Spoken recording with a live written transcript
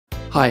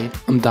Hi,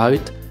 I'm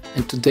David,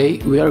 and today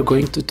we are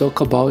going to talk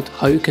about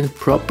how you can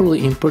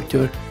properly import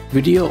your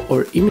video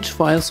or image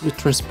files with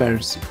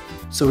transparency.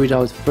 So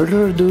without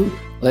further ado,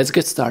 let's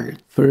get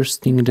started.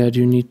 First thing that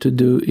you need to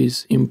do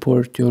is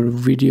import your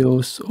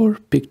videos or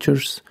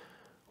pictures,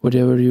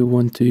 whatever you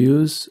want to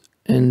use,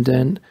 and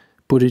then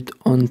put it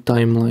on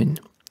timeline.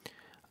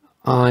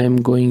 I'm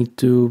going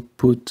to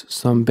put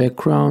some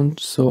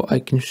background so I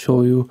can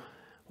show you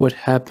what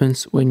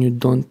happens when you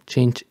don't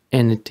change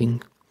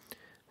anything.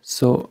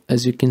 So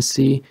as you can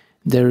see,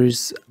 there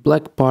is a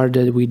black part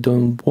that we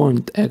don't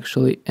want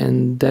actually,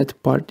 and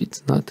that part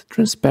is not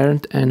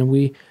transparent and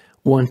we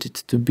want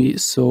it to be.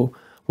 So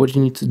what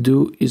you need to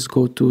do is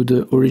go to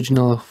the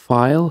original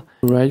file,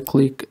 right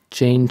click,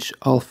 change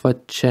alpha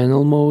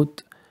channel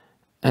mode,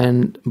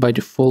 and by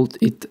default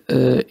it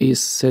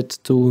is set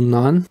to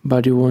none,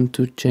 but you want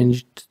to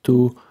change it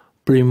to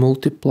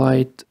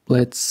pre-multiplied.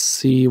 Let's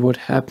see what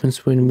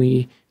happens when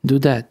we do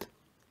that.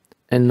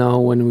 And now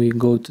when we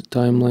go to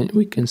timeline,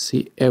 we can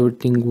see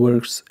everything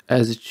works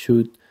as it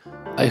should.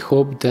 I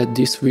hope that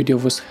this video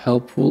was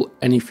helpful,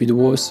 and if it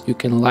was, you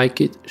can like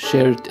it,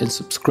 share it and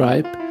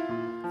subscribe.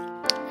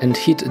 And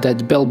hit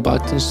that bell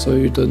button so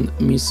you don't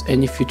miss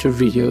any future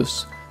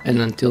videos. And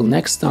until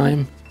next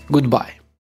time, goodbye.